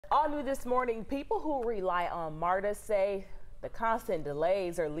All new this morning, people who rely on MARTA say the constant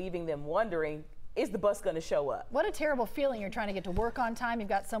delays are leaving them wondering, is the bus going to show up? What a terrible feeling. You're trying to get to work on time. You've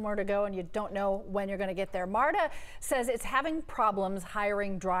got somewhere to go and you don't know when you're going to get there. MARTA says it's having problems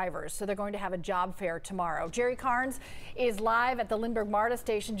hiring drivers, so they're going to have a job fair tomorrow. Jerry Carnes is live at the Lindbergh MARTA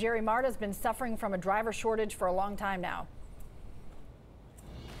station. Jerry, MARTA has been suffering from a driver shortage for a long time now.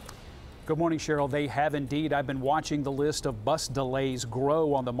 Good morning, Cheryl. They have indeed. I've been watching the list of bus delays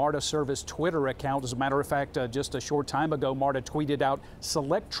grow on the MARTA service Twitter account. As a matter of fact, just a short time ago, MARTA tweeted out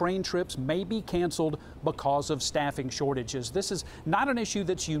select train trips may be canceled because of staffing shortages. This is not an issue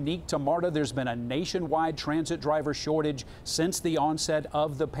that's unique to MARTA. There's been a nationwide transit driver shortage since the onset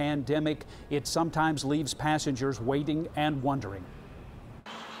of the pandemic. It sometimes leaves passengers waiting and wondering.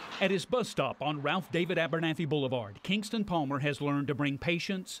 At his bus stop on Ralph David Abernathy Boulevard, Kingston Palmer has learned to bring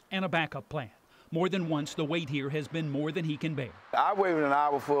patience and a backup plan. More than once, the wait here has been more than he can bear. I waited an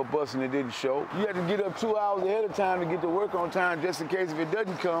hour for a bus and it didn't show. You have to get up 2 hours ahead of time to get to work on time, just in case if it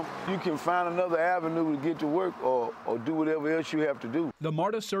doesn't come, you can find another avenue to get to work or do whatever else you have to do. The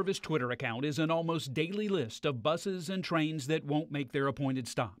MARTA service Twitter account is an almost daily list of buses and trains that won't make their appointed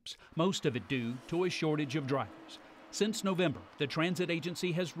stops, most of it due to a shortage of drivers. Since November, the transit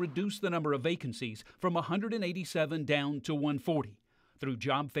agency has reduced the number of vacancies from 187 down to 140. Through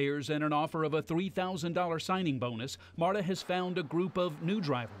job fairs and an offer of a $3,000 signing bonus, MARTA has found a group of new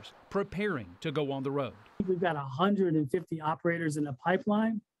drivers preparing to go on the road. We've got 150 operators in the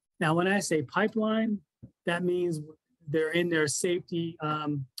pipeline. Now, when I say pipeline, that means they're in their safety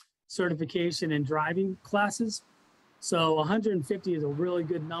certification and driving classes. So 150 is a really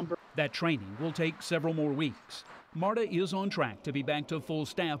good number. That training will take several more weeks. MARTA is on track to be back to full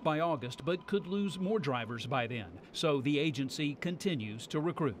staff by August, but could lose more drivers by then. So the agency continues to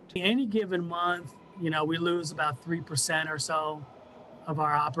recruit. Any given month, we lose about 3% or so of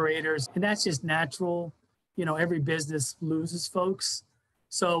our operators. And that's just natural. Every business loses folks.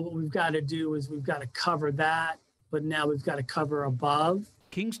 So what we've got to do is we've got to cover that, but now we've got to cover above.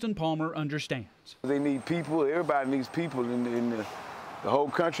 Kingston Palmer understands. They need people. Everybody needs people the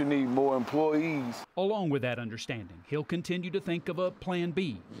whole country needs more employees. Along with that understanding, he'll continue to think of a plan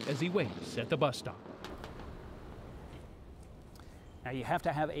B as he waits at the bus stop. Now, you have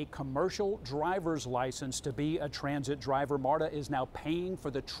to have a commercial driver's license to be a transit driver. MARTA is now paying for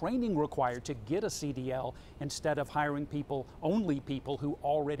the training required to get a CDL instead of hiring only people who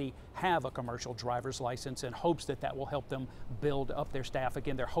already have a commercial driver's license, in hopes that that will help them build up their staff.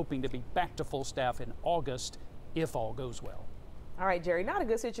 Again, they're hoping to be back to full staff in August if all goes well. All right, Jerry, not a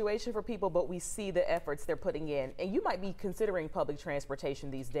good situation for people, but we see the efforts they're putting in. And you might be considering public transportation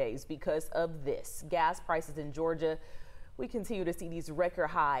these days because of this. Gas prices in Georgia, we continue to see these record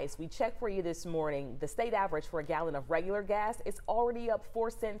highs. We checked for you this morning. The state average for a gallon of regular gas is already up 4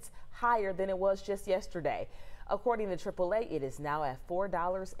 cents higher than it was just yesterday. According to AAA, it is now at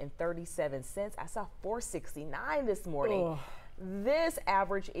 $4.37. I saw $4.69 this morning. This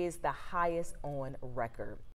average is the highest on record.